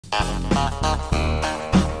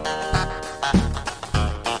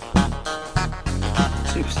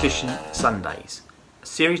Superstitious Sundays, a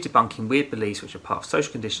series debunking weird beliefs which are part of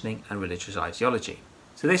social conditioning and religious ideology.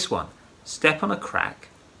 So this one, step on a crack,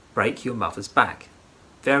 break your mother's back.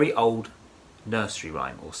 Very old nursery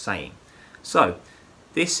rhyme or saying. So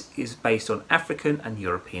this is based on African and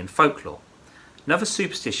European folklore. Another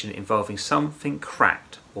superstition involving something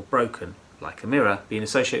cracked or broken, like a mirror, being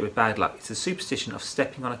associated with bad luck is the superstition of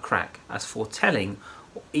stepping on a crack as foretelling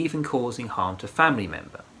or even causing harm to a family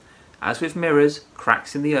member. As with mirrors,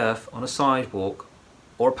 cracks in the earth on a sidewalk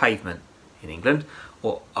or a pavement in England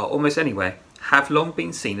or almost anywhere have long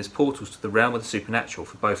been seen as portals to the realm of the supernatural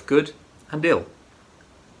for both good and ill.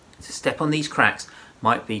 To step on these cracks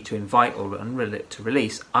might be to invite or to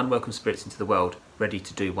release unwelcome spirits into the world ready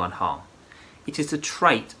to do one harm. It is the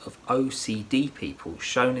trait of OCD people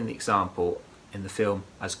shown in the example in the film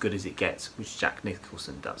As Good As It Gets, which Jack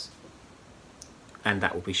Nicholson does. And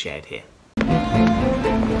that will be shared here.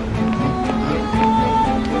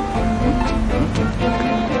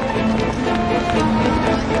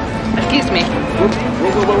 Excuse me.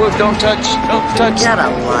 Whoa, don't touch. Don't touch. Get a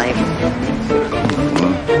life.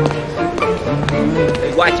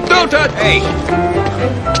 Hey, watch it. Don't touch. Hey.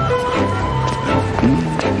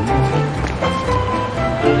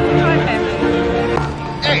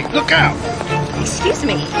 Hey, look out. Excuse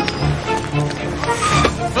me.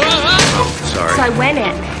 Sorry. So I went in,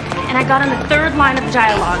 and I got on the third line of the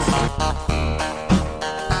dialogue.